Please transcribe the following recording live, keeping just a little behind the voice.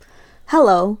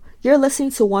Hello, you're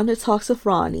listening to Wonder Talks with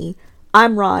Ronnie.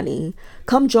 I'm Ronnie.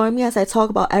 Come join me as I talk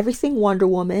about everything Wonder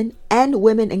Woman and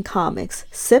women in comics.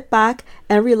 Sit back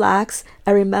and relax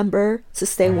and remember to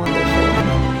stay wonderful.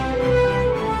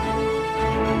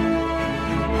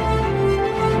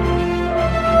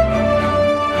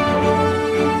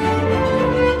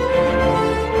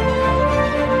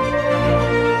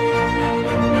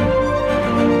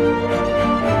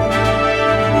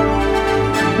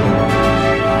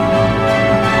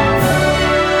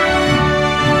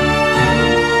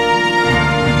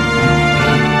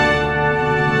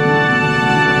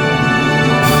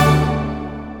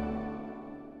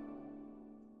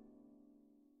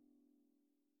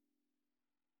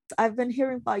 I've been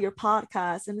hearing about your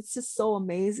podcast and it's just so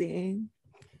amazing.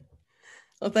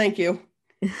 Oh, thank you.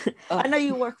 I know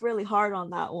you work really hard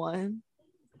on that one.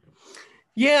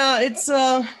 Yeah, it's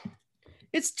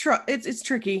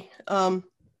tricky.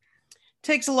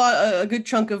 Takes a good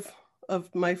chunk of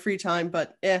my free time,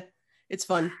 but it's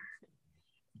fun.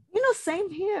 Same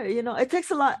here. It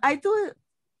takes a lot. I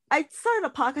started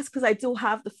a podcast because I do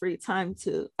have the free time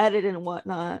to edit and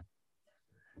whatnot.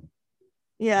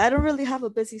 Yeah, I don't really have a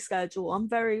busy schedule. I'm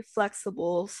very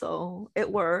flexible, so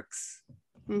it works.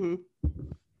 Mm-hmm.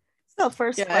 So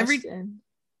first question.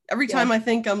 Every time I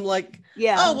think I'm like,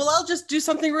 oh, well, I'll just do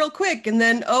something real quick. And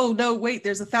then, oh, no, wait,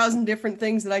 there's 1,000 different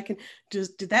things that I can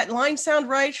just, did that line sound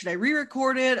right? Should I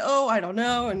re-record it? Oh, I don't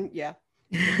know. And yeah.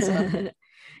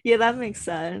 Yeah, that makes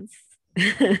sense.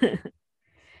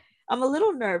 I'm a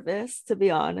little nervous, to be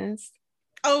honest.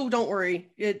 Oh, don't worry.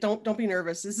 Don't be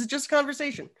nervous. This is just a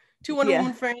conversation. Two Wonder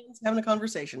Woman fans having a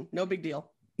conversation. No big deal.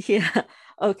 Yeah.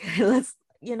 Okay, I'm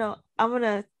going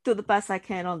to do the best I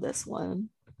can on this one.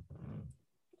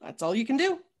 That's all you can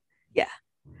do. Yeah.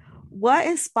 What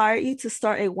inspired you to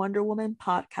start a Wonder Woman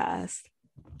podcast?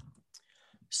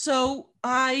 So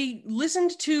I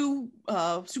listened to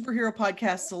superhero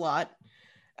podcasts a lot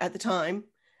at the time,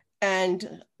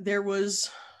 and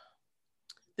whenever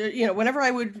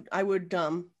I would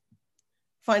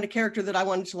find a character that I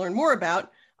wanted to learn more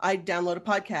about, I'd download a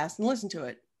podcast and listen to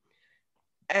it.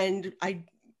 And I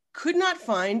could not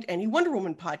find any Wonder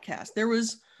Woman podcast. There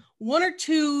was one or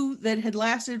two that had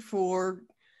lasted for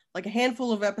like a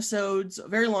handful of episodes a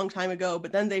very long time ago,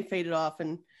 but then they faded off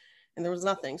and there was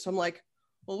nothing. So I'm like,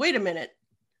 well, wait a minute.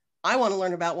 I want to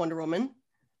learn about Wonder Woman.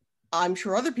 I'm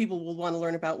sure other people will want to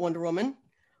learn about Wonder Woman.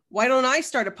 Why don't I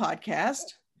start a podcast?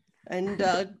 And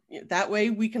that way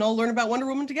we can all learn about Wonder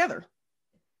Woman together.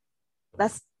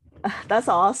 That's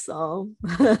awesome.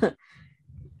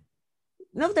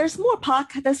 No, there's more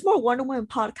Wonder Woman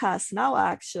podcasts now,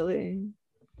 actually.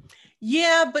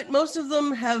 Yeah, but most of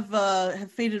them have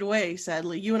faded away,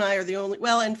 sadly. You and I are the only,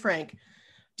 well, and Frank.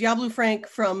 Diablo Frank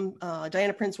from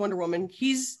Diana Prince Wonder Woman,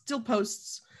 he still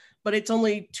posts, but it's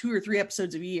only 2 or 3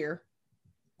 episodes a year.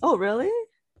 Oh, really?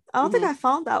 I don't think I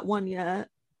found that one yet.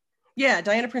 Yeah,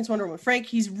 Diana Prince Wonder Woman. Frank,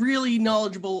 he's really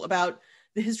knowledgeable about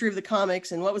the history of the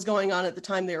comics and what was going on at the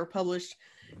time they were published.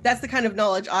 That's the kind of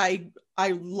knowledge I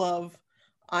love.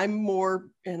 I'm more,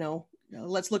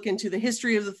 let's look into the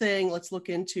history of the thing. Let's look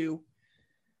into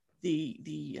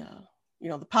the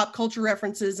pop culture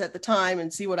references at the time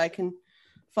and see what I can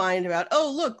find about, oh,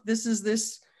 look, they're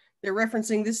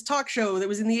referencing this talk show that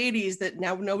was in the 80s that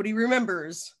now nobody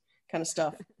remembers, kind of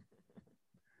stuff.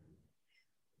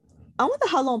 I wonder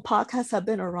how long podcasts have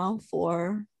been around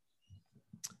for.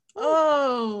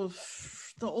 Oh,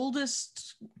 the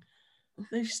oldest,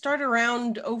 they start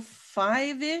around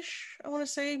 05-ish, I want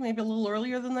to say, maybe a little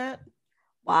earlier than that.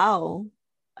 Wow.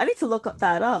 I need to look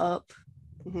that up.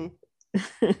 Mm-hmm.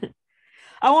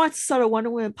 I wanted to start a Wonder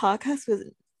Woman podcast with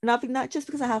not just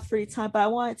because I have free time, but I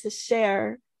wanted to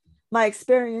share my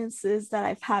experiences that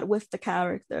I've had with the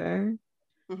character.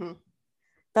 Mm-hmm.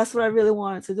 That's what I really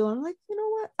wanted to do. And I'm like, you know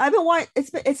what? I've been wanting,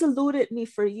 it's eluded me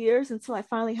for years until I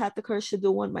finally had the courage to do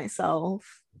one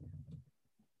myself.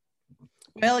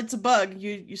 Well, it's a bug.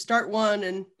 You start one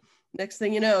and next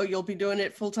thing you know, you'll be doing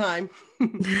it full time.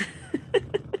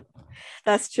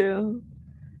 That's true.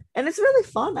 And it's really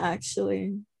fun,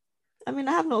 actually. I mean,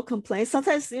 I have no complaints.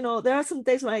 Sometimes, there are some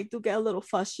days when I do get a little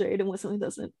frustrated when something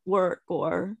doesn't work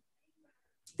or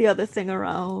the other thing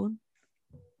around.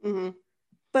 Mm-hmm.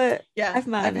 But yeah, I've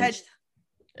managed.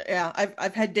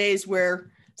 I've had days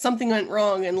where something went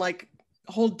wrong and like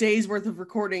a whole day's worth of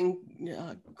recording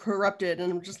corrupted,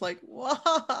 and I'm just like,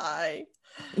 why?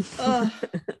 But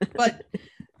at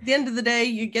the end of the day,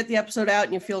 you get the episode out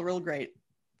and you feel real great.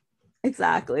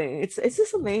 Exactly. It's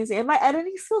just amazing. And my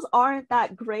editing skills aren't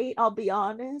that great, I'll be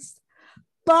honest.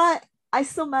 But I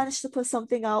still managed to put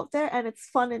something out there and it's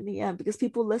fun in the end because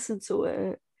people listen to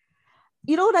it.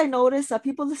 you know what I noticed? That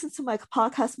people listen to my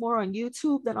podcast more on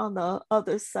YouTube than on the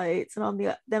other sites and on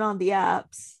the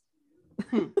apps.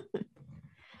 Hmm.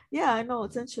 Yeah, I know,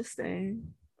 it's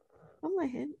interesting. I'm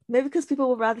like, maybe because people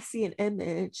would rather see an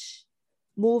image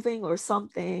moving or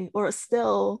something or a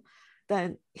still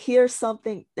than hear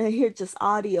something and hear just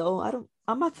audio.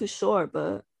 I'm not too sure,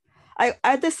 but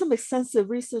I did some extensive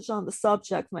research on the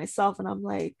subject myself, and I'm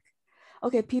like,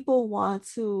 okay, people want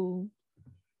to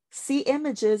see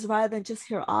images rather than just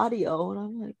hear audio. And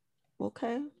I'm like,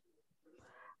 okay.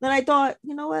 Then I thought,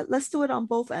 you know what? Let's do it on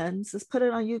both ends. Let's put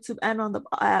it on YouTube and on the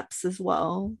apps as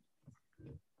well.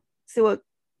 See what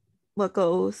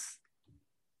goes.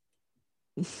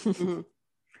 Mhm.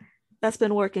 That's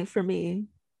been working for me.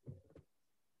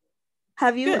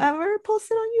 Have you Good. ever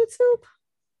posted on YouTube?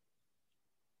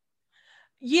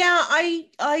 Yeah,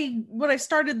 I when I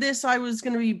started this, I was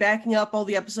going to be backing up all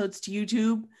the episodes to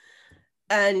YouTube,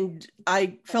 and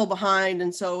I fell behind,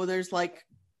 and so there's like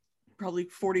probably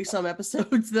 40 some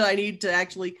episodes that I need to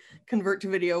actually convert to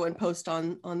video and post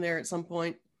on there at some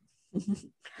point.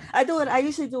 I do it. I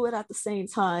usually do it at the same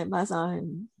time as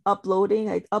I'm uploading.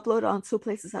 I upload on two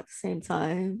places at the same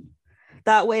time.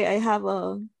 That way I have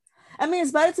I mean,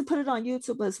 it's better to put it on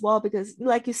YouTube as well because,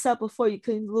 like you said before, you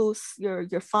can lose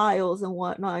your files and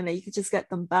whatnot, and you can just get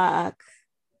them back.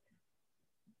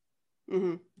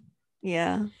 Mm-hmm.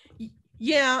 Yeah.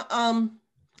 Yeah.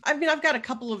 I mean, I've got a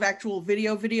couple of actual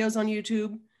videos on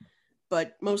YouTube,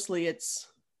 but mostly it's,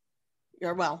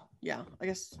 yeah, well, yeah, I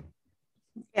guess.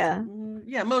 Yeah.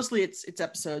 Yeah, mostly it's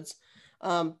episodes.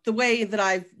 The way that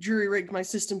I've jury rigged my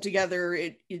system together,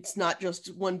 it's not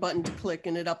just one button to click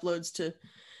and it uploads to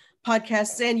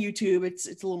podcasts and YouTube. It's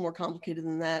a little more complicated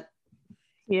than that.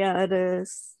 Yeah, it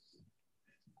is.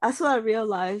 That's what I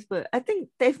realized, but I think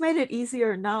they've made it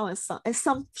easier now in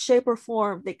some shape or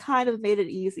form. They kind of made it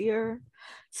easier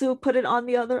to put it on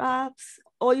the other apps.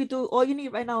 All you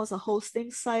need right now is a hosting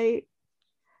site.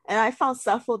 And I found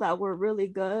several that were really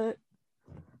good,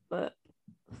 but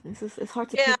it's hard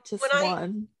to Yeah, pick just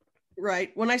one.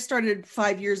 When I started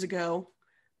 5 years ago,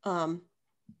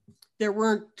 there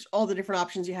weren't all the different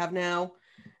options you have now.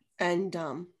 And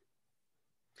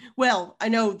well, I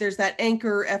know there's that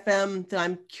Anchor FM that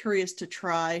I'm curious to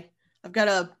try. I've got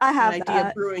an idea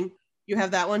of brewing. You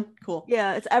have that one? Cool.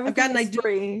 Yeah, I've got an idea.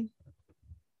 Free.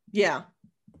 Yeah.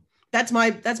 That's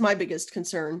my biggest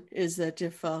concern is that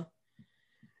if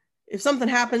something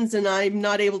happens and I'm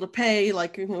not able to pay,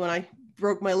 like when I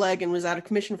broke my leg and was out of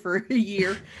commission for a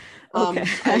year, okay.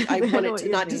 I want it to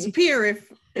not disappear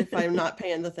if I'm not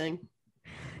paying the thing.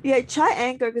 Yeah, try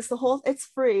Anchor because it's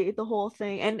free, the whole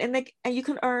thing, and you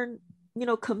can earn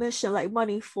commission like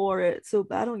money for it too.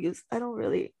 But I don't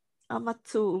really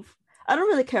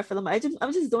care for them.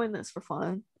 I'm just doing this for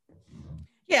fun.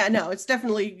 Yeah, no, it's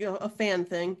definitely a fan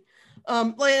thing.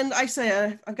 And I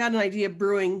say I've got an idea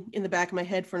brewing in the back of my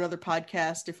head for another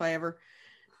podcast if I ever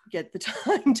get the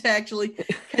time to actually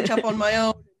catch up on my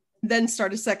own, then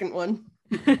start a second one.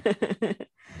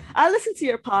 I listen to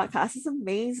your podcast. It's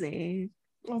amazing.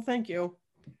 Well, thank you.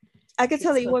 I can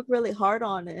tell that you work really hard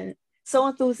on it. So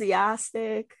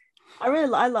enthusiastic. I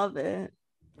love it.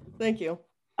 Thank you.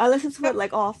 I listen to it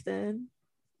like often.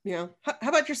 Yeah. How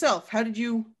about yourself? How did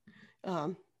you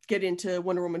get into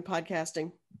Wonder Woman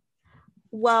podcasting?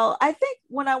 Well, I think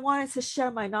when I wanted to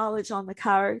share my knowledge on the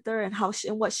character and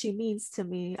and what she means to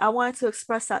me, I wanted to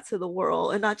express that to the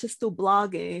world and not just through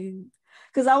blogging.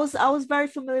 Because I was very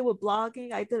familiar with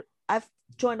blogging. I've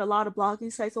joined a lot of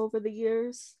blogging sites over the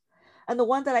years. And the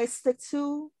one that I stick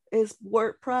to is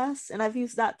WordPress, and I've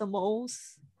used that the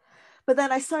most. But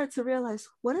then I started to realize,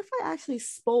 what if I actually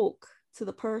spoke to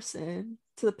the person,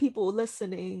 to the people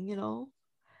listening,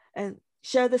 and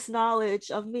share this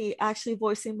knowledge of me actually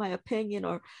voicing my opinion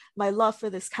or my love for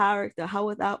this character? How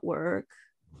would that work?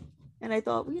 And I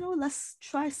thought, let's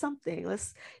try something.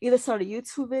 Let's either start a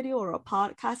YouTube video or a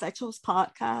podcast. I chose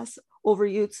podcast over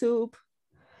YouTube.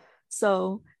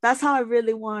 So that's how I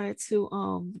really wanted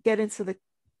to get into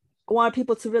I wanted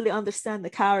people to really understand the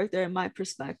character and my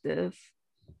perspective.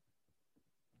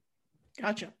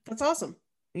 Gotcha. That's awesome.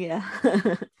 Yeah.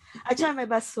 I try my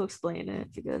best to explain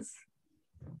it because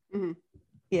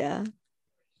yeah.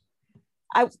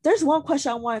 There's one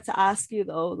question I wanted to ask you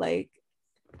though, like,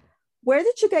 where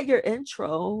did you get your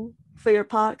intro for your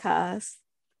podcast?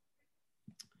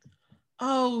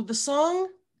 Oh, the song?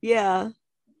 Yeah.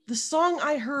 The song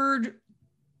I heard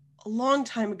a long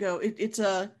time ago. It's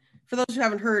for those who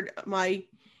haven't heard, my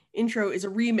intro is a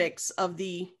remix of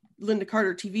the Linda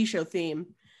Carter TV show theme.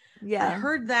 Yeah. I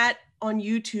heard that on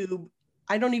YouTube.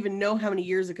 I don't even know how many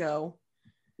years ago.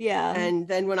 Yeah. And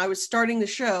then when I was starting the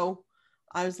show,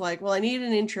 I was like, well, I need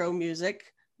an intro music.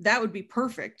 That would be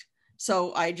perfect.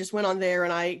 So I just went on there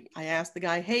and I asked the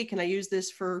guy, hey, can I use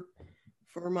this for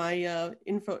my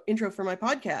intro for my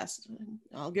podcast?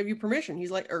 I'll give you permission.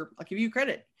 He's like, or I'll give you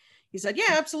credit. He said,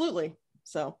 yeah, absolutely.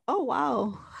 So. Oh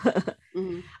wow.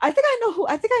 Mm-hmm. I think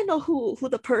I know who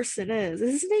the person is.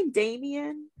 Is his name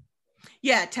Damien?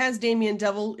 Yeah, Taz Damien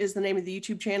Devil is the name of the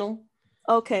YouTube channel.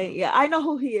 Okay, yeah, I know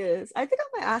who he is. I think I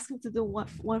might ask him to do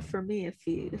one for me if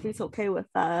he's okay with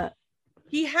that.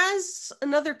 He has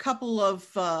another couple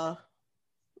of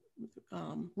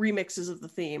remixes of the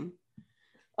theme.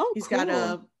 Oh, he's cool. got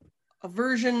a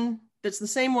version that's the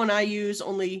same one I use,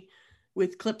 only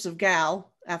with clips of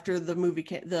Gal after the movie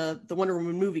the Wonder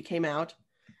Woman movie came out.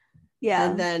 Yeah.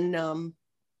 And then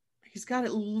he's got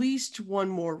at least one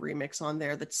more remix on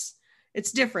there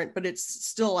it's different, but it's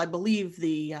still, I believe,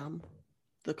 the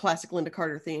classic Linda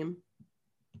Carter theme.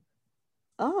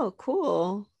 Oh,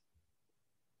 cool.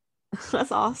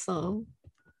 That's awesome.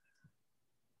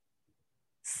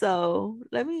 So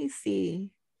let me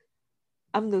see.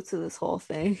 I'm new to this whole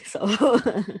thing. So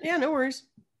yeah, no worries.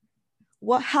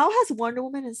 How has Wonder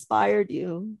Woman inspired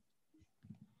you?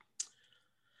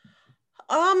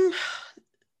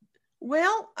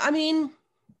 Well, I mean,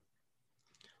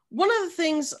 one of the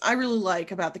things I really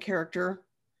like about the character,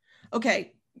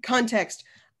 okay, context,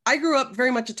 I grew up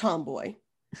very much a tomboy.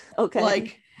 Okay.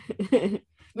 Like,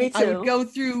 me too. I would go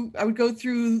through,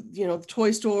 the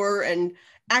toy store and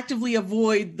actively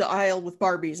avoid the aisle with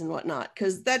Barbies and whatnot,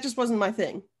 because that just wasn't my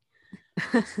thing.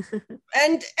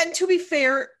 and to be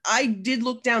fair, I did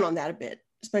look down on that a bit,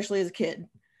 especially as a kid.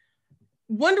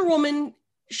 Wonder Woman,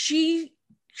 she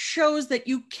shows that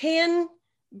you can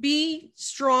be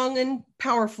strong and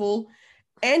powerful,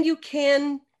 and you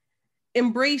can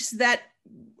embrace that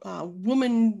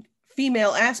woman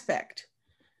female aspect.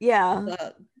 Yeah.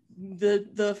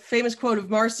 The famous quote of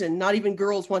Marston, not even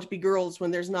girls want to be girls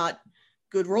when there's not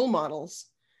good role models.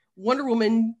 Wonder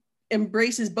Woman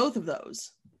embraces both of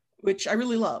those, which I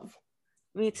really love.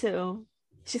 Me too.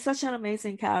 She's such an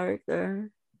amazing character.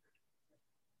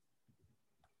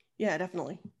 Yeah,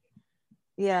 definitely.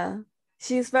 Yeah.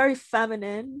 She's very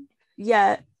feminine,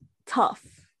 yet tough.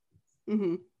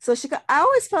 Mm-hmm. So I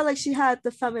always felt like she had the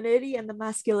femininity and the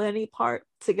masculinity part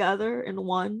together in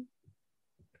one.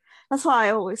 That's why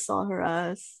I always saw her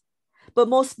as. But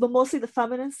mostly the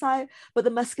feminine side. But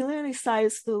the masculinity side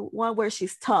is the one where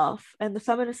she's tough, and the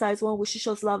feminine side is one where she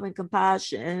shows love and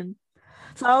compassion.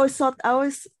 So I always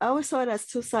saw it as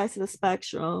two sides of the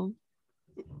spectrum.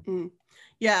 Mm-hmm.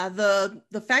 Yeah,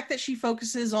 the fact that she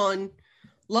focuses on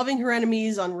loving her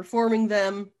enemies, on reforming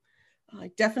them,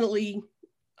 definitely,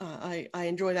 I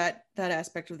enjoy that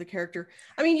aspect of the character.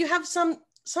 I mean, you have some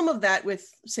of that with,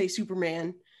 say,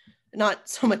 Superman, not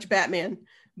so much Batman,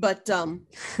 but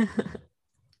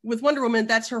with Wonder Woman,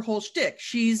 that's her whole shtick.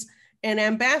 She's an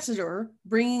ambassador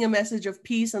bringing a message of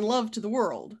peace and love to the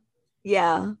world.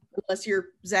 Yeah. Unless you're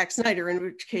Zack Snyder, in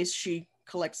which case she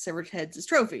collects severed heads as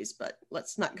trophies, but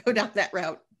let's not go down that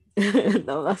route.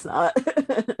 No, that's not.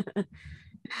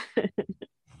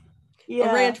 Yeah.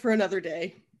 A rant for another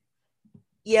day.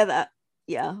 Yeah,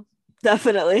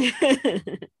 definitely.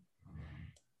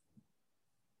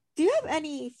 Do you have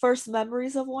any first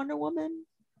memories of Wonder Woman?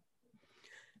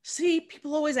 See,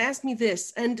 people always ask me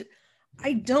this, and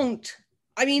I don't.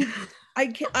 I mean,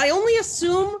 I only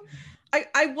assume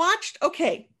I watched,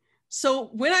 okay, so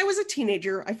when I was a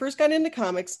teenager, I first got into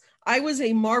comics, I was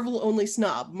a Marvel only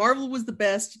snob. Marvel was the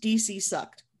best, DC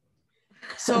sucked.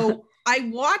 So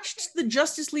I watched the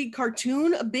Justice League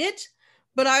cartoon a bit,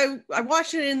 but I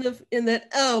watched it in that,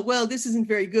 oh, well, this isn't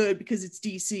very good because it's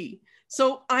DC.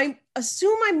 So I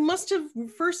assume I must have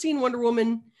first seen Wonder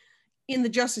Woman in the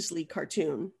Justice League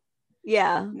cartoon.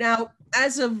 Yeah. Now,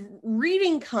 as of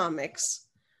reading comics,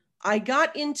 I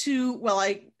got into, well,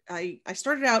 I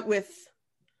started out with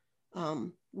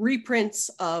reprints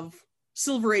of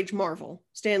Silver Age Marvel,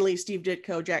 Stan Lee, Steve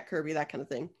Ditko, Jack Kirby, that kind of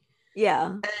thing.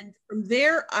 Yeah. And from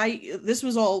there, this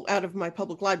was all out of my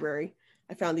public library.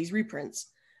 I found these reprints.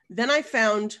 Then I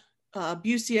found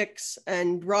Busiek's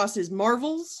and Ross's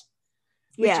Marvels,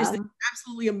 which is an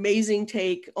absolutely amazing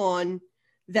take on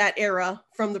that era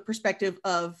from the perspective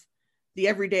of the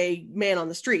everyday man on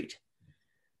the street.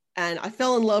 And I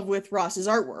fell in love with Ross's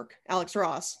artwork, Alex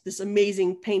Ross, this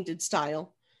amazing painted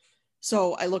style.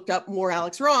 So I looked up more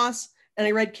Alex Ross and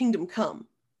I read Kingdom Come.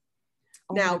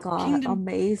 Oh now, my God,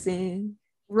 amazing.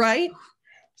 Right?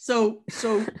 So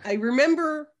I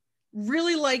remember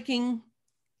really liking,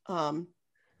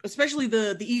 especially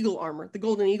the eagle armor, the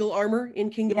golden eagle armor in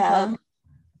Kingdom Come.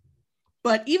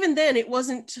 But even then, it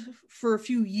wasn't for a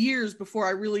few years before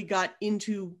I really got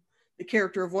into the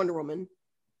character of Wonder Woman.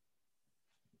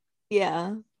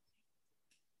 Yeah.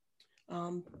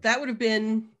 That would have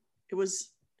been, it was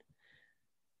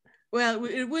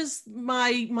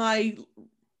my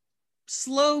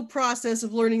slow process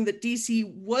of learning that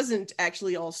DC wasn't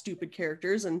actually all stupid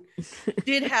characters, and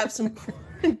did have some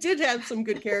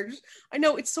good characters. I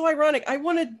know, it's so ironic. I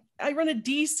run a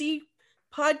DC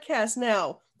podcast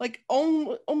now. Like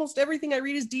almost everything I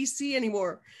read is DC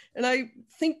anymore. And I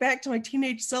think back to my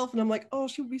teenage self and I'm like, oh,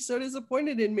 she would be so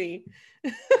disappointed in me.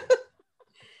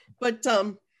 But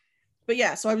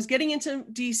yeah, so I was getting into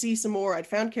DC some more. I'd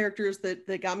found characters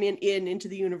that got me into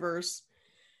the universe.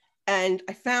 And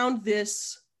I found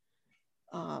this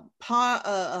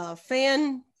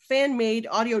fan-made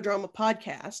audio drama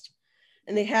podcast.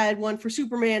 And they had one for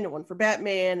Superman and one for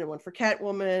Batman and one for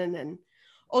Catwoman and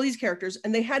all these characters.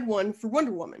 And they had one for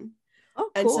Wonder Woman.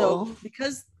 Oh, cool. And so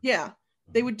because, yeah,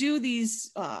 they would do these,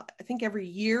 I think every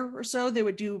year or so, they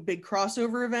would do big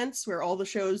crossover events where all the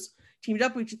shows teamed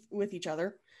up with each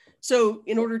other. So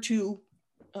in order to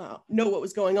know what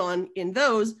was going on in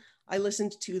those, I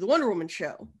listened to the Wonder Woman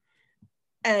show.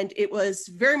 And it was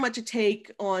very much a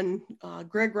take on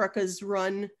Greg Rucka's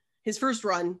run, his first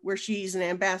run, where she's an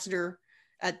ambassador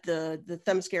at the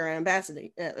Themyscira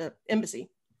embassy, the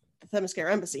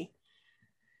Themyscira embassy.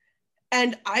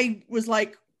 And I was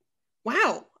like,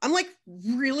 wow, I'm like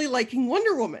really liking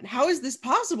Wonder Woman. How is this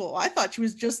possible? I thought she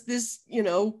was just this,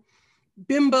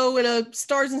 bimbo in a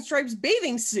Stars and Stripes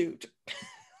bathing suit.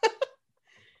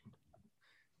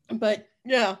 But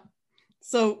yeah,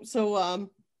 so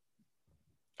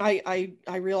I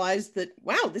realized that,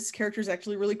 wow, this character is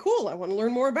actually really cool. I want to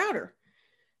learn more about her.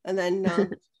 And then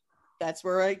that's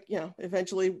where I,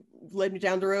 eventually led me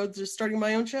down the road to starting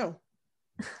my own show.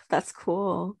 That's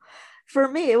cool. For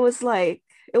me, it was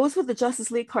with the Justice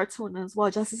League cartoon as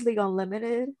well, Justice League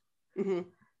Unlimited. Mm-hmm.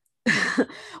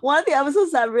 One of the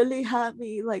episodes that really had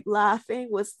me like laughing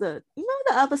was the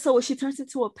episode where she turns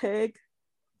into a pig.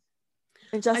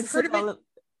 And Justice I've heard of it.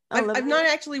 I've not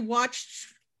actually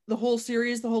watched the whole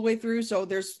series the whole way through, so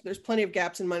there's plenty of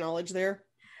gaps in my knowledge there.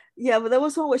 Yeah, but there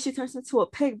was one where she turns into a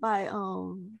pig by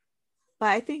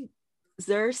I think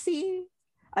Xerxes,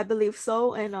 I believe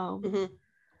so. And mm-hmm.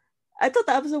 I thought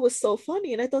the episode was so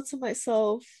funny, and I thought to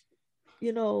myself,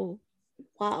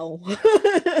 wow,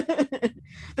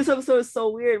 this episode is so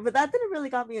weird. But that didn't really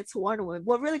got me into Wonder Woman.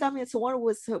 What really got me into Wonder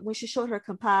Woman was when she showed her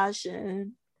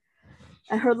compassion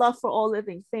and her love for all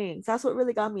living things. That's what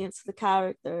really got me into the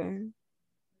character.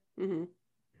 Mm-hmm.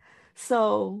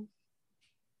 So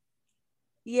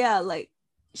yeah, like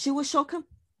she would show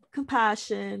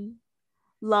compassion,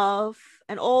 love,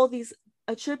 and all these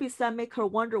attributes that make her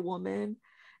Wonder Woman.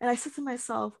 And I said to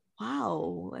myself,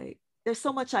 wow, like there's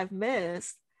so much I've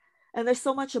missed, and there's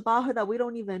so much about her that we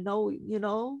don't even know,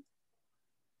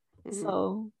 Mm-hmm.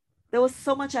 So there was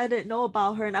so much I didn't know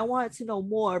about her, and I wanted to know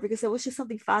more because there was just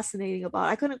something fascinating about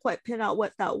it. I couldn't quite pin out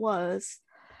what that was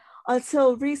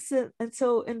until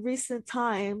in recent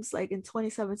times, like in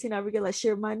 2017, I realized she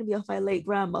reminded me of my late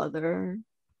grandmother.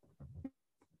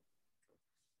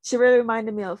 She really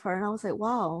reminded me of her, and I was like,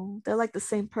 wow, they're like the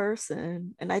same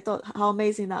person. And I thought how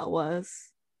amazing that was.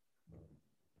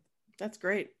 That's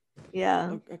great.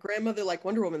 Yeah. A grandmother like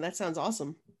Wonder Woman, that sounds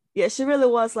awesome. Yeah, she really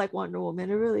was like Wonder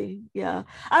Woman. It really, yeah.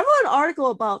 I wrote an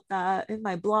article about that in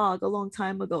my blog a long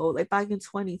time ago, like back in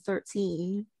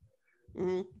 2013.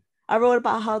 Mm-hmm. I wrote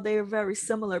about how they're very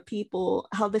similar people,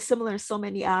 how they're similar in so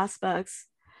many aspects.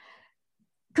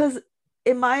 Because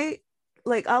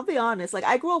I'll be honest, like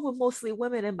I grew up with mostly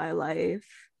women in my life.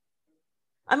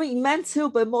 I mean, men too,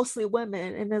 but mostly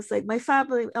women. And it's like my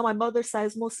family on my mother's side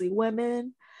is mostly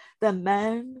women than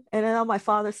men. And then on my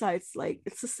father's side, it's like,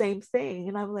 it's the same thing.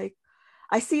 And I'm like,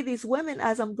 I see these women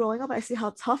as I'm growing up, I see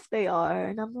how tough they are.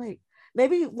 And I'm like,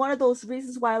 maybe one of those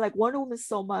reasons why I like Wonder Woman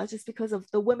so much is because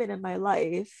of the women in my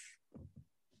life.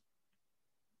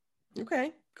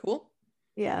 Okay, cool.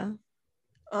 Yeah.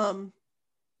 I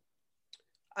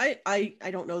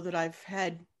don't know that I've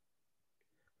had,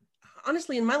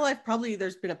 honestly, in my life, probably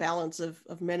there's been a balance of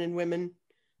men and women.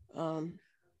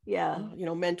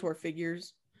 Mentor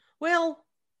figures. Well,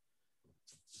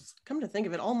 come to think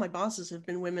of it, all my bosses have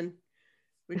been women,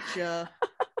 which I've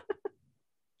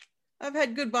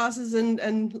had good bosses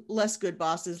and less good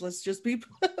bosses. Let's just be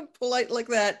polite like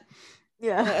that.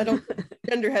 Yeah. I don't think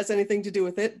gender has anything to do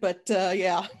with it, but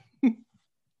yeah.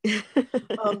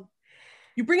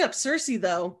 You bring up Cersei,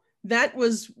 though. That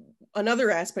was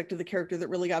another aspect of the character that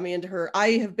really got me into her. I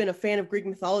have been a fan of Greek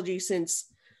mythology since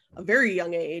a very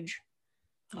young age.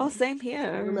 Oh, same here.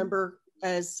 I remember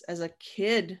as a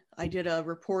kid, I did a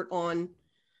report on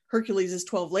Hercules'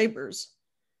 12 labors.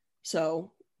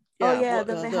 So Oh yeah, yeah,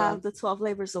 then they have the 12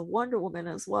 labors of Wonder Woman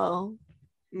as well.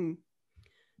 Mm.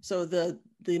 So the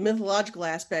mythological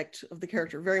aspect of the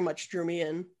character very much drew me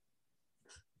in.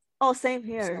 Oh, same So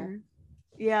here.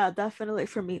 Yeah, definitely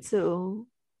for me too.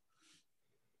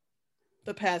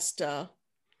 the past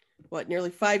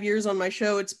nearly 5 years on my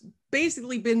show, it's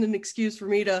basically been an excuse for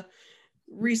me to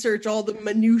research all the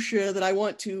minutia that I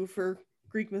want to for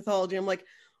Greek mythology. I'm like,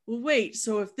 well, wait,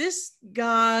 so if this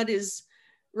god is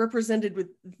represented with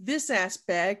this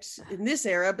aspect in this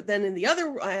era, but then in the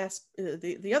other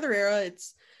the other era,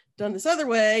 it's done this other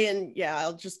way, and yeah,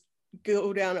 I'll just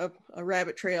go down a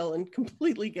rabbit trail and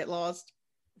completely get lost.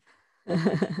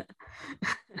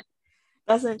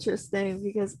 That's interesting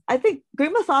because I think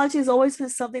Greek mythology has always been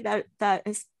something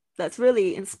that's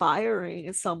really inspiring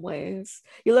in some ways.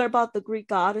 You learn about the Greek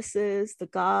goddesses, the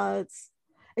gods.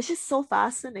 It's just so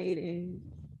fascinating.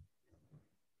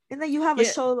 And then you have a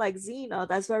Yeah, show like Xena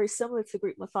that's very similar to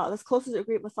Greek mythology. That's closer to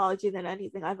Greek mythology than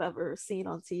anything I've ever seen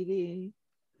on TV.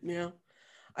 yeah.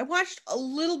 I watched a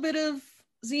little bit of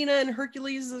Xena and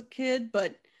Hercules as a kid,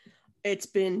 but it's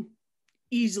been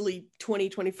easily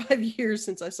 20-25 years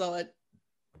since I saw it.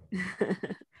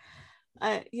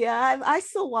 I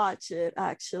still watch it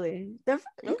actually.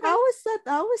 Okay. I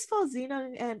always felt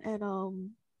Xena and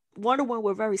Wonder Woman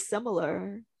were very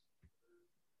similar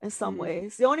in some Mm-hmm.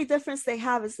 ways. The only difference they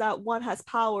have is that one has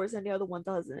powers and the other one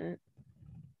doesn't.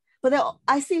 But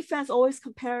I see fans always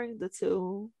comparing the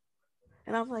two,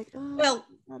 and I'm like, oh, Well,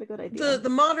 not a good the idea. the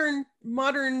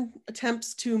modern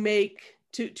attempts to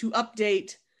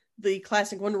update the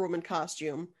classic Wonder Woman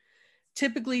costume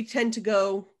typically tend to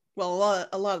go well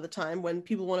a lot of the time when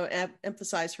people want to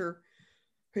emphasize her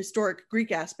historic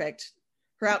Greek aspect.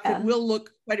 Her outfit Yeah, will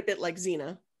look quite a bit like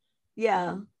Xena,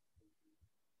 yeah,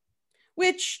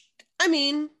 which I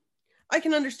mean I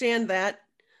can understand that.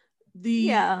 The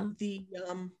yeah, the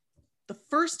um the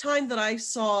first time that I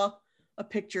saw a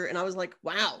picture and I was like,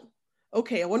 wow,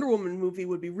 okay, a Wonder Woman movie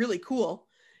would be really cool.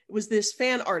 It was this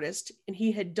fan artist, and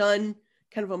he had done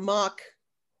kind of a mock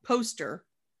poster,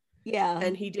 yeah.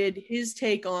 and he did his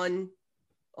take on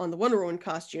the Wonder Woman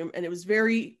costume, and it was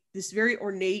this very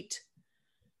ornate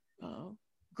uh,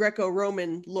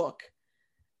 Greco-Roman look,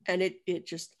 and it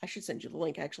just I should send you the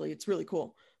link actually. It's really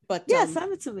cool. But Yeah,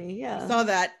 send it to me. I Yeah, saw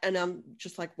that, and I'm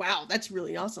just like, wow, that's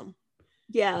really awesome.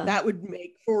 yeah, That would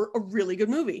make for a really good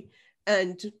movie.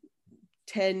 And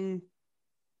 10,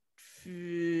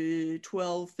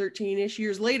 12, 13-ish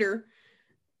years later,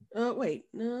 wait,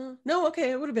 no,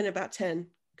 okay, it would have been about 10,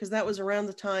 because that was around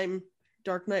the time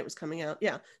Dark Knight was coming out.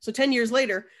 Yeah. So 10 years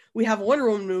later, we have a Wonder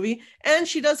Woman movie, and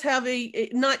she does have a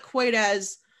not quite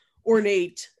as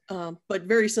ornate, but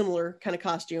very similar kind of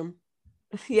costume.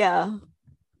 yeah.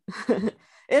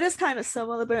 It is kind of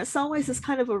similar, but in some ways it's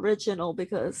kind of original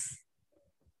because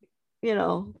you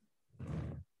know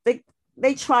they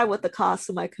they try with the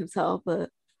costume, I can tell, but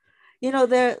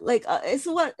they're like it's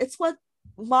what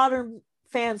modern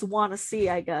fans want to see,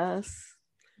 I guess.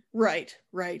 Right,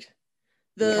 right.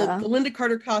 The Yeah, Linda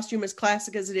Carter costume, as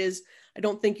classic as it is, I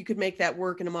don't think you could make that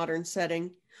work in a modern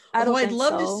setting. I Although don't I'd think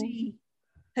love to so. see.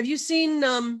 Have you seen?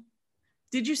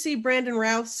 Did you see Brandon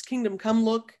Routh's Kingdom Come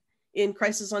look in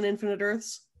Crisis on Infinite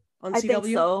Earths on I think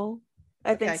CW? so.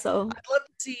 I think Okay, so. I'd love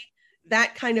to see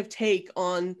that kind of take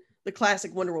on the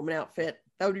classic Wonder Woman outfit.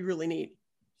 That would be really neat.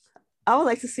 I would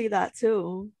like to see that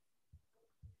too.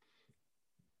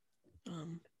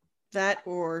 Um, that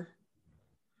or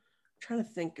I'm trying to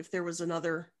think if there was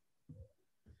another.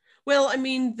 Well, I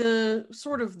mean the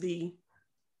sort of the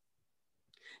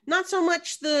not so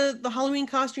much the Halloween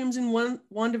costumes in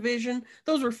WandaVision.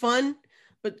 Those were fun,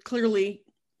 but clearly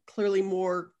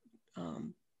more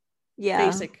Yeah,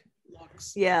 basic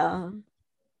looks. yeah.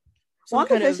 Some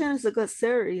kind of WandaVision is a good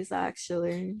series,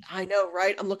 actually. I know,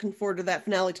 right? I'm looking forward to that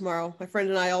finale tomorrow. My friend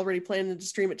and I already planned to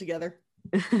stream it together.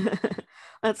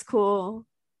 That's cool.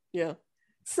 Yeah.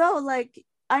 So, like,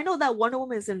 I know that Wonder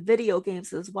Woman is in video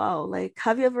games as well. Like,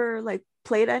 have you ever like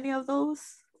played any of those,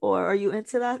 or are you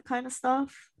into that kind of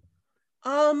stuff?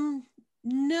 Um,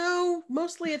 no,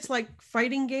 mostly it's like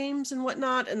fighting games and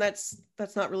whatnot, and that's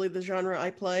not really the genre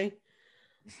I play.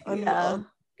 I'm Yeah. a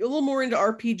little more into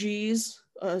RPGs,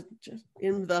 just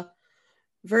in the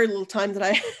very little time that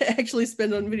I actually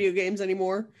spend on video games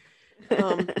anymore.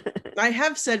 I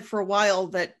have said for a while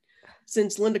that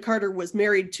since Linda Carter was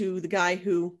married to the guy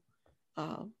who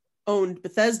uh, owned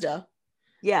Bethesda,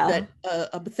 Yeah. that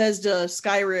a Bethesda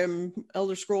Skyrim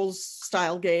Elder Scrolls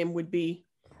style game would be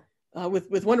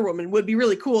with Wonder Woman would be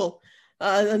really cool.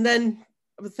 And then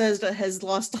Bethesda has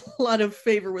lost a lot of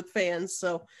favor with fans,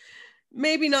 so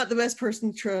maybe not the best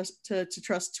person to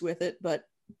trust with it, but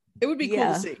It would be cool to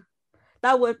Yeah, see.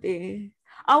 that would be.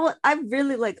 I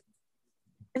really like,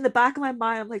 in the back of my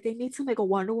mind, I'm like, they need to make a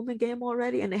Wonder Woman game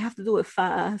already, and they have to do it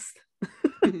fast.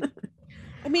 I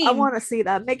I mean, want to see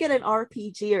that. Make it an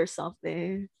RPG or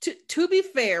something. to be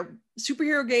fair,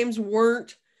 superhero games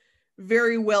weren't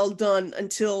very well done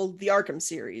until the Arkham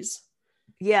series.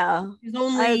 Yeah, It's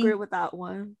I agree only, with that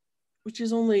one. which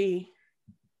is only,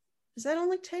 is that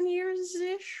only 10 years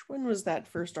ish? When was that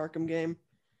first Arkham game?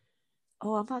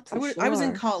 Oh, I'm not too I was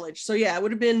in sure. college, so yeah, it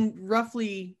would have been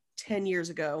roughly 10 years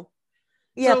ago.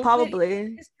 Yeah, So in probably.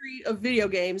 history of video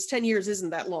games, 10 years isn't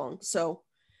that long. So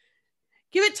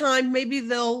give it time. Maybe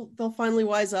they'll finally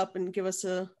wise up and give us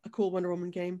a cool Wonder Woman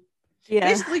game. Yeah,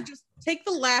 Basically, just take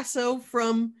the lasso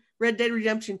from Red Dead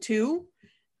Redemption 2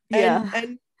 yeah,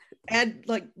 and add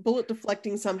like bullet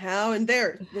deflecting somehow, and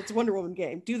there, that's a Wonder Woman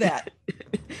game. Do that.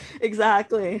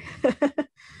 exactly.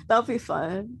 That'll be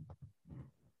fun.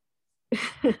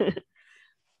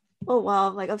 Oh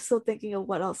wow, I'm still thinking of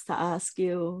what else to ask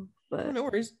you, Oh, but no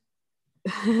worries.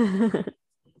 and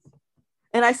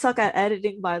I suck at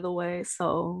editing, by the way,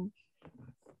 so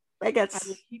I I guess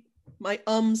will keep my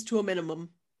ums to a minimum.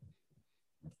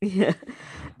 yeah.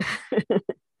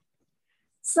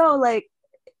 So like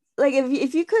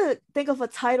if you could think of a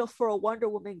title for a Wonder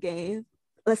Woman game,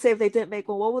 let's say if they didn't make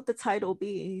one, what would the title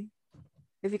be?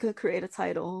 If you could create a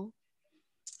title.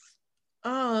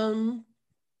 Um,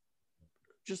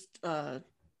 just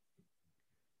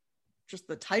just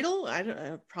the title. I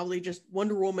don't probably just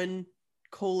Wonder Woman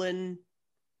colon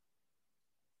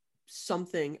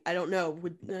something. I don't know.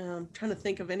 Would I'm trying to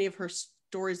think of any of her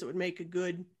stories that would make a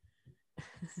good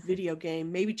video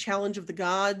game. Maybe Challenge of the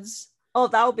Gods. Oh,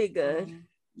 that would be good.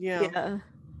 Yeah, Yeah.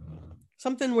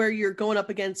 something where you're going up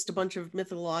against a bunch of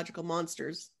mythological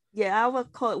monsters. Yeah, I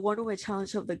would call it Wonder Woman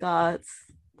Challenge of the Gods.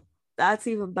 That's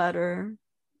even better.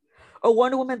 Or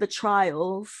Wonder Woman The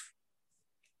Trials.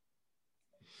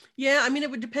 Yeah, I mean,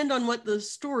 it would depend on what the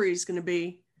story is going to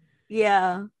be.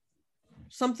 Yeah.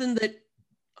 Something that,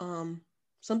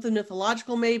 something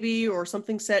mythological maybe, or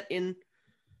something set in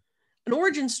an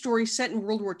origin story set in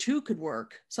World War II could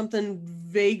work. Something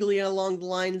vaguely along the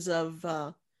lines of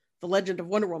the Legend of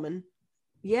Wonder Woman.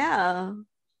 Yeah.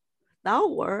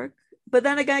 That'll work. But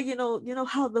then again, you know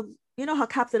how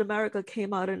Captain America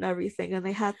came out and everything, and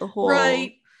they had the whole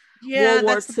Right. Yeah, World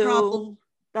War that's the II. problem.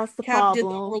 That's the Cap did the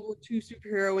World problem. War II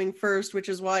superheroing first, which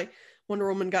is why Wonder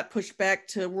Woman got pushed back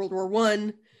to World War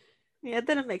One. Yeah, it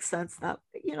didn't make sense now.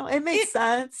 It makes It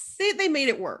sense. they made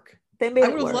it work. They made I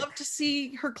it would have work. loved to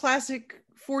see her classic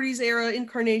 40s era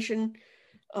incarnation,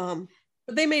 but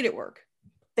they made it work.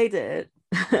 They did.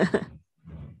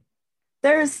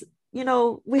 There's,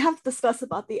 we have to discuss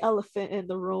about the elephant in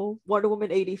the room, Wonder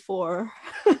Woman 84.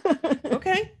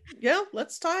 Okay, yeah,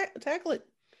 let's tackle it.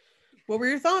 What were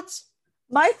your thoughts?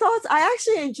 My thoughts, I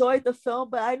actually enjoyed the film,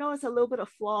 but I know it's a little bit of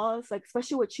flaws, like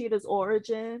especially with Cheetah's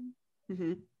origin.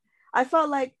 Mm-hmm. I felt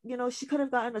like, she could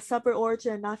have gotten a separate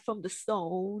origin, not from the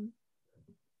stone,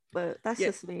 but that's Yeah,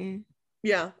 just me.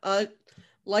 yeah.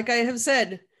 Like I have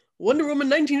said, Wonder Woman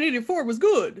 1984 was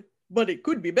good, but it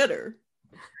could be better.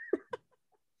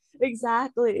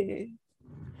 Exactly.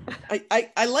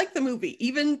 I like the movie.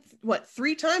 Even what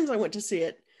 3 times I went to see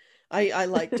it, I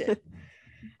liked it.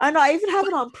 I know, I even have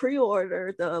it on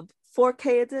pre-order, the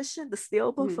 4K edition, the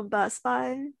steelbook Mm-hmm. from Best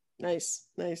Buy. Nice,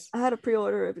 nice. I had to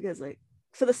pre-order it because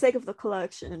for the sake of the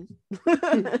collection.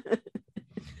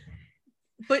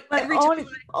 But But every time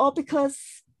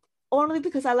only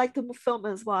because I like the film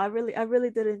as well. I really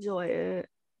did enjoy it.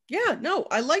 yeah, no,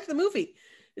 I liked the movie.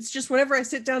 It's just whenever I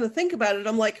sit down to think about it,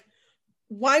 I'm like,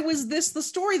 why was this the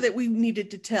story that we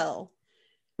needed to tell?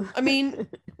 I mean,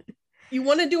 you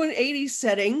want to do an 80s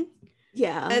setting,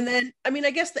 Yeah. and then, I mean,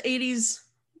 I guess the 80s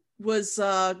was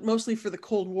mostly for the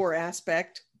Cold War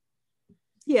aspect.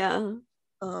 Yeah.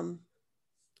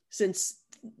 Since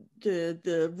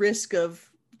the risk of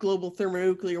global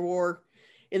thermonuclear war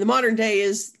in the modern day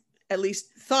is at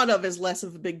least thought of as less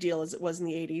of a big deal as it was in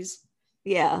the 80s.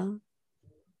 Yeah.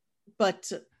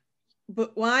 But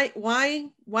why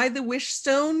the wish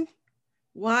stone?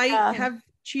 Why Yeah. have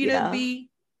Cheetah Yeah. be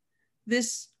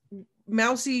this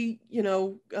mousy,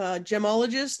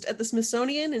 gemologist at the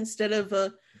Smithsonian instead of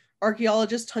a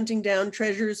archaeologist hunting down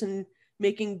treasures and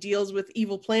making deals with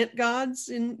evil plant gods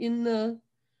in the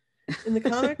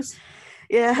comics?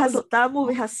 Yeah, that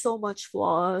movie has so much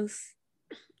flaws.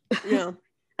 Yeah.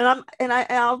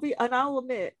 I'll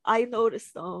admit I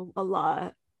noticed them a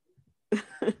lot.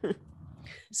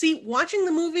 See, watching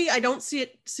the movie, I don't see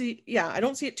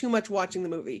it too much watching the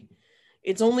movie.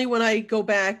 It's only when I go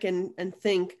back and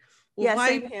think, well, Yeah, why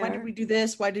same did here. we do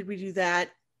this? Why did we do that?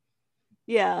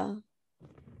 Yeah.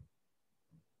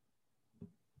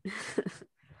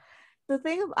 The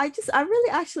thing I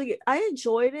really actually I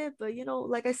enjoyed it, but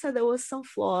like I said, there was some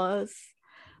flaws.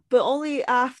 But only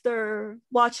after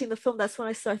watching the film, that's when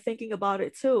I started thinking about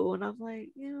it too. And I'm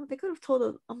like, they could have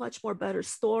told a much more better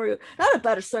story. Not a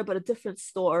better story, but a different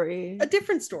story. A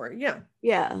different story, yeah.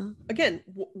 Yeah. Again,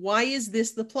 why is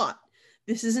this the plot?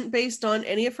 This isn't based on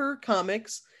any of her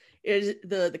comics.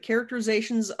 The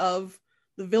characterizations of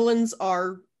the villains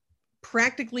are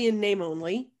practically in name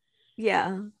only.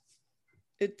 Yeah.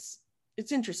 It's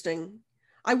interesting.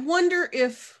 I wonder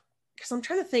if, because I'm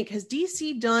trying to think, has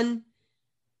DC done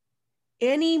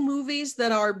any movies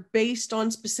that are based on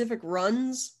specific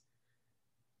runs?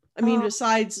 I mean,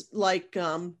 besides like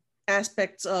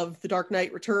aspects of The Dark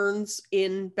Knight Returns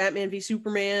in Batman v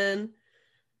Superman.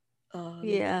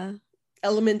 Yeah.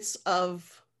 Elements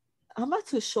of... I'm not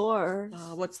too sure.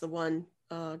 What's the one?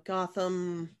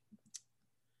 Gotham.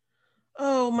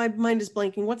 Oh, my mind is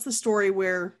blanking. What's the story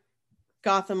where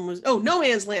Gotham was... Oh, No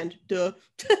Man's Land. Duh.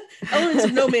 Elements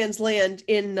of No Man's Land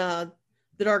in The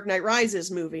Dark Knight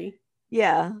Rises movie.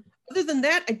 Yeah. Other than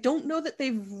that, I don't know that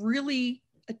they've really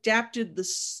adapted the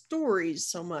stories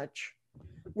so much.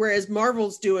 Whereas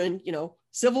Marvel's doing,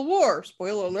 Civil War.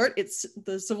 Spoiler alert, it's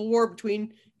the Civil War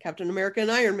between Captain America and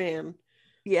Iron Man.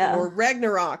 Yeah. Or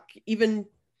Ragnarok. Even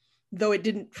though it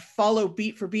didn't follow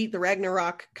beat for beat the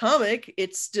Ragnarok comic,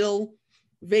 it's still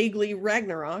vaguely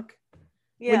Ragnarok.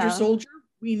 Yeah. Winter Soldier,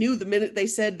 we knew the minute they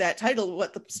said that title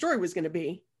what the story was going to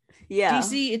be. Yeah.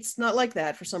 DC, it's not like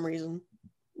that for some reason.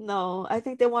 No, I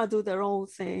think they want to do their own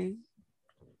thing.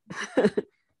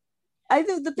 I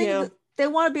think the thing is they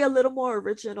want to be a little more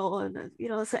original, and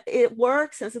it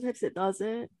works and sometimes it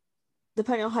doesn't,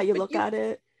 depending on how you look at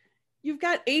it. You've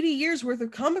got 80 years worth of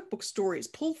comic book stories.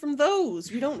 Pull from those.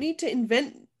 You don't need to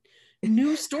invent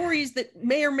new stories that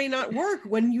may or may not work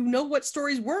when you know what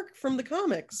stories work from the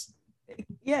comics.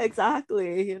 Yeah,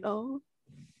 exactly.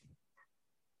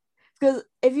 Because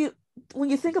when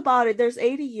you think about it, there's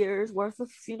 80 years worth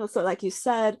of, so like you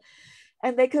said,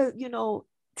 and they could,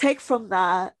 take from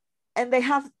that, and they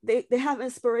have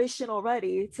inspiration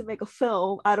already to make a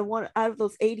film out of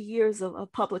those 80 years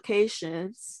of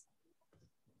publications.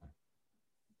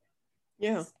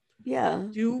 Yeah. Yeah.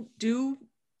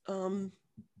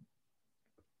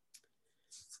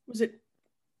 Was it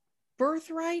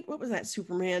Birthright? What was that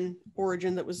Superman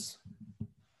origin that was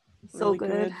really so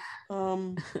good?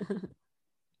 I'm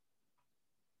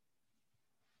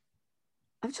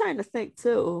trying to think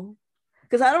too,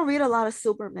 because I don't read a lot of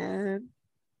Superman,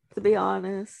 to be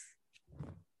honest.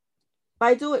 But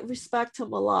I do respect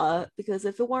him a lot, because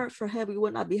if it weren't for him, we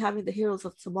would not be having the Heroes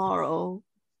of Tomorrow.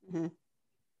 Mm-hmm.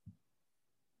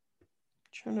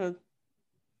 I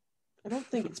don't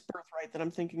think it's Birthright that I'm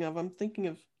thinking of. I'm thinking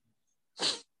of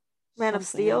Man of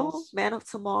Steel, else. Man of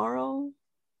Tomorrow.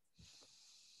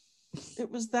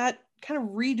 It was that kind of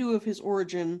redo of his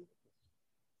origin.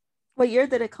 What year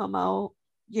did it come out?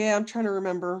 Yeah, I'm trying to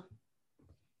remember.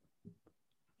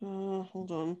 Hold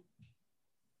on.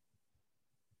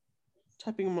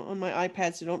 Typing on my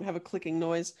iPad so I don't have a clicking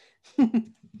noise.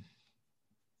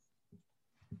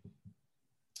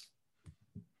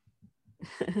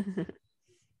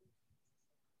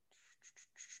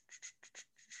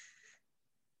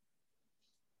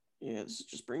 Yeah, this is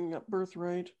just bringing up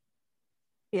Birthright.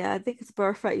 Yeah, I think it's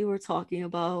Birthright you were talking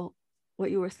about,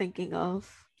 what you were thinking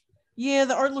of. Yeah,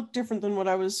 the art looked different than what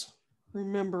I was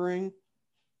remembering.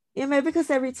 Yeah, maybe because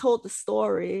they retold the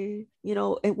story,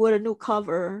 with a new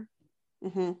cover.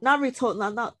 Mm-hmm. Not retold,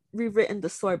 not rewritten the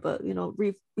story, but,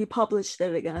 republished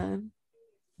it again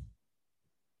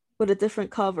with a different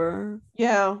cover.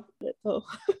 Yeah. Oh.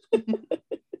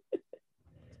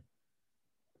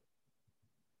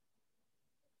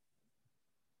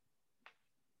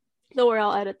 Don't worry,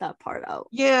 I'll edit that part out.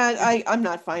 Yeah, I'm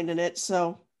not finding it,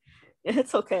 so.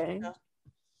 It's okay.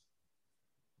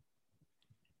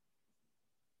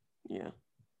 Yeah.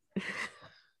 It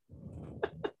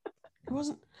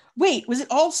wasn't. Wait, was it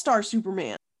All-Star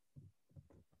Superman?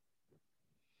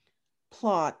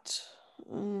 Plot.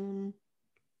 Oh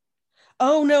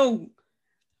no.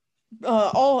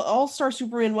 All-Star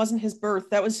Superman wasn't his birth.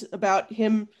 That was about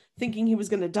him thinking he was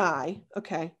going to die.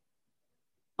 Okay.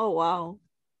 Oh, wow.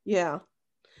 Yeah.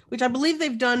 Which I believe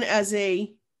they've done as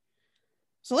a...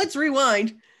 So let's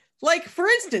rewind. Like, for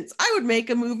instance, I would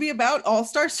make a movie about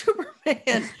All-Star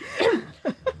Superman.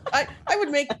 I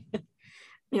would make...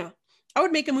 Yeah. I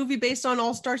would make a movie based on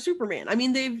All-Star Superman. I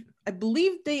mean, I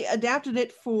believe they adapted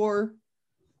it for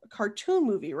a cartoon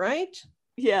movie, right?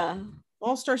 Yeah.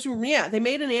 All-Star Superman. Yeah, they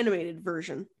made an animated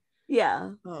version.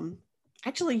 Yeah.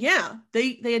 Actually, yeah,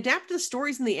 they adapt the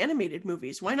stories in the animated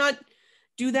movies. Why not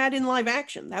do that in live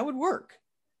action? That would work.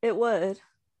 It would.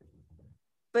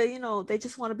 But they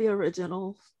just want to be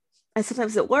original. And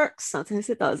sometimes it works, sometimes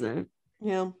it doesn't.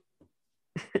 Yeah.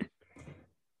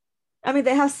 I mean,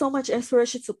 they have so much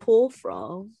inspiration to pull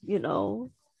from. I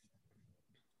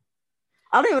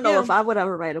don't even know Yeah. if I would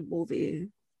ever write a movie.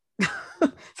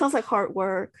 Sounds like hard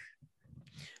work.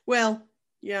 Well,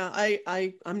 yeah,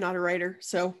 I'm not a writer,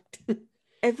 so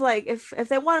if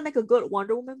they want to make a good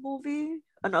Wonder Woman movie,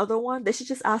 another one, they should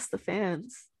just ask the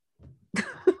fans.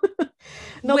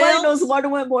 Nobody well, knows Wonder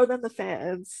Woman more than the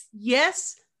fans.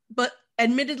 yes, but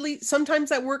admittedly, sometimes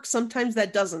that works, sometimes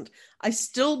that doesn't. I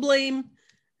still blame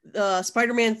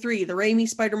Spider-Man 3, the Raimi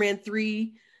Spider-Man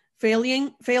 3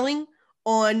 failing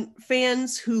on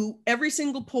fans who every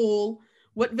single poll,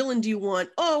 what villain do you want?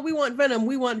 Oh, we want Venom,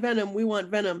 we want Venom, we want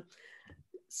Venom.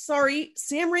 Sorry,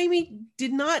 Sam Raimi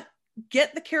did not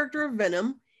get the character of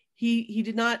Venom. He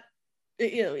did not,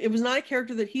 it was not a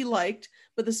character that he liked,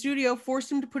 but the studio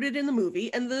forced him to put it in the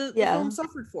movie, and the film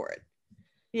suffered for it.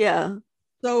 Yeah.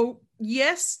 So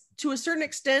yes, to a certain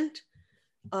extent,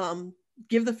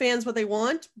 give the fans what they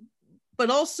want, but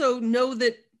also know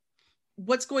that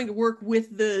what's going to work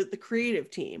with the creative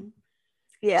team.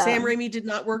 Yeah. Sam Raimi did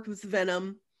not work with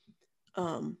Venom.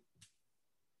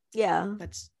 Yeah.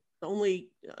 That's the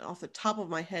only, off the top of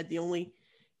my head, the only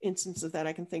instance of that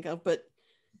I can think of. But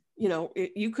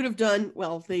you could have done,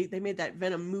 well, they made that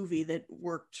Venom movie that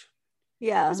worked.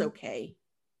 Yeah. It was okay.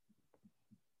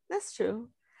 That's true.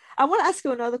 I want to ask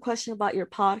you another question about your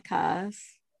podcast.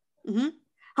 Mm-hmm.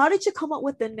 How did you come up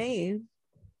with the name?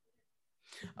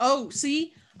 Oh,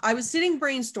 see, I was sitting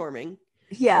brainstorming.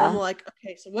 Yeah. And I'm like,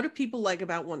 okay, so what do people like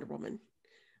about Wonder Woman?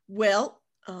 Well,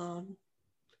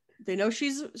 they know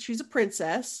she's a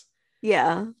princess.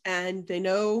 Yeah. And they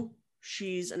know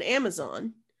she's an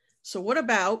Amazon. So what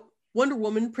about Wonder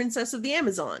Woman, Princess of the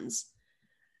Amazons?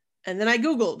 And then I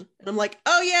Googled, and I'm like,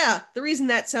 oh yeah, the reason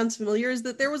that sounds familiar is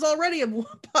that there was already a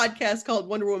podcast called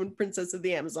Wonder Woman, Princess of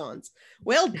the Amazons.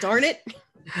 Well, darn it.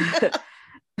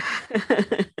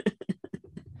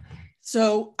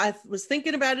 So I was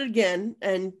thinking about it again,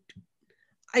 and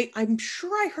I'm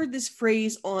sure I heard this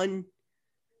phrase on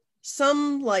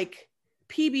some like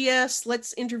PBS,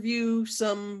 let's interview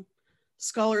some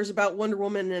scholars about Wonder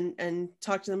Woman and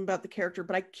talk to them about the character,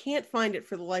 but I can't find it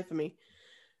for the life of me.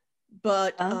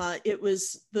 But it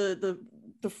was the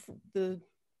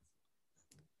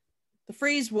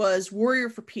phrase was warrior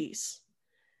for peace.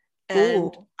 And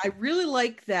ooh, I really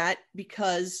like that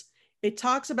because it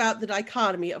talks about the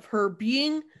dichotomy of her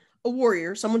being a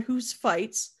warrior, someone who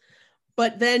fights,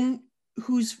 but then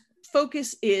whose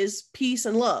focus is peace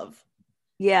and love.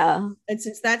 Yeah. And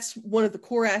since that's one of the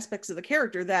core aspects of the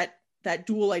character, that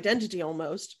dual identity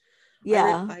almost,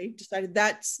 yeah, I decided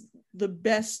that's the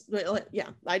best. Yeah,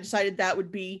 I decided that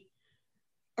would be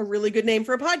a really good name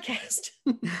for a podcast.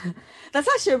 That's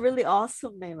actually a really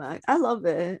awesome name. I love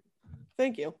it.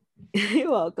 Thank you.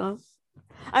 You're welcome.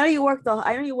 I know you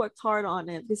worked hard on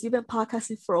it because you've been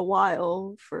podcasting for a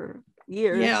while, for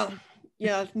years.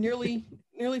 Yeah, nearly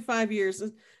 5 years.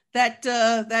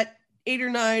 That 8 or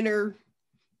 9 or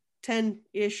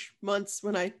 10-ish months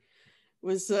when I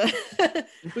was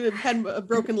had a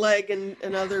broken leg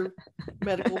and other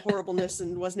medical horribleness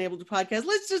and wasn't able to podcast.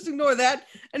 Let's just ignore that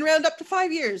and round up to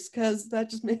 5 years because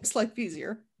that just makes life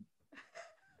easier.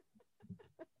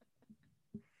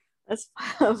 That's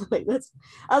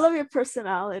I love your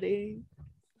personality.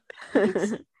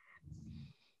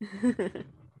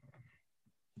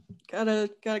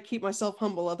 Gotta keep myself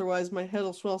humble, otherwise my head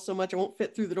will swell so much I won't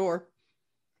fit through the door.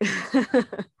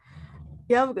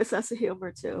 You have a good sense of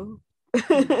humor too.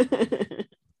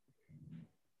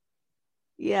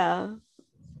 Yeah,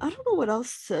 I don't know what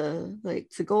else to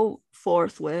go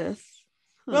forth with.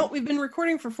 Well, we've been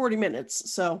recording for 40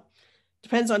 minutes, so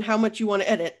depends on how much you want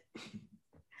to edit.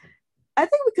 I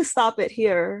think we could stop it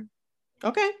here.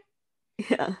 Okay.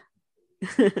 Yeah.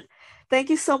 Thank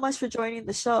you so much for joining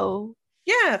the show.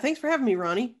 Yeah, thanks for having me,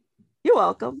 Roni. You're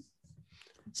welcome.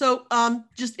 So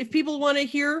just if people want to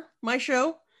hear my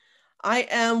show, I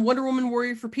am Wonder Woman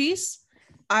Warrior for Peace.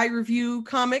 I review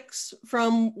comics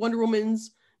from Wonder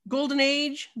Woman's Golden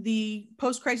Age, the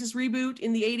post-crisis reboot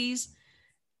in the 80s,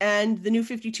 and the New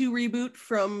 52 reboot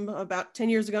from about 10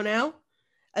 years ago now,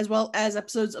 as well as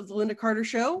episodes of The Linda Carter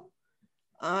Show.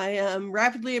 I am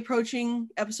rapidly approaching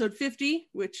episode 50,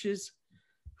 which is,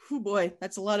 oh boy,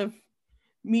 that's a lot of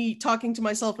me talking to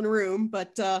myself in a room.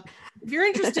 But if you're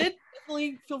interested,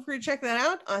 definitely feel free to check that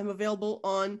out. I'm available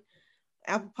on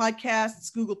Apple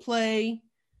Podcasts, Google Play,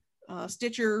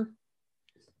 Stitcher,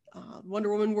 Wonder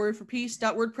Woman Warrior for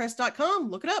Peace.wordpress.com.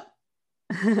 Look it up.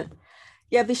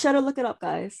 Yeah, be sure to look it up,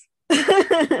 guys.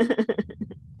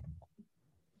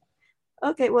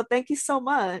 Okay, well, thank you so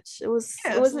much. It was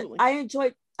Absolutely. I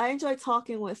enjoyed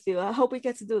talking with you. I hope we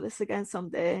get to do this again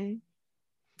someday.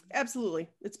 Absolutely.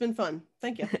 It's been fun.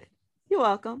 Thank you. You're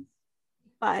welcome.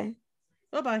 Bye.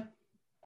 Bye-bye.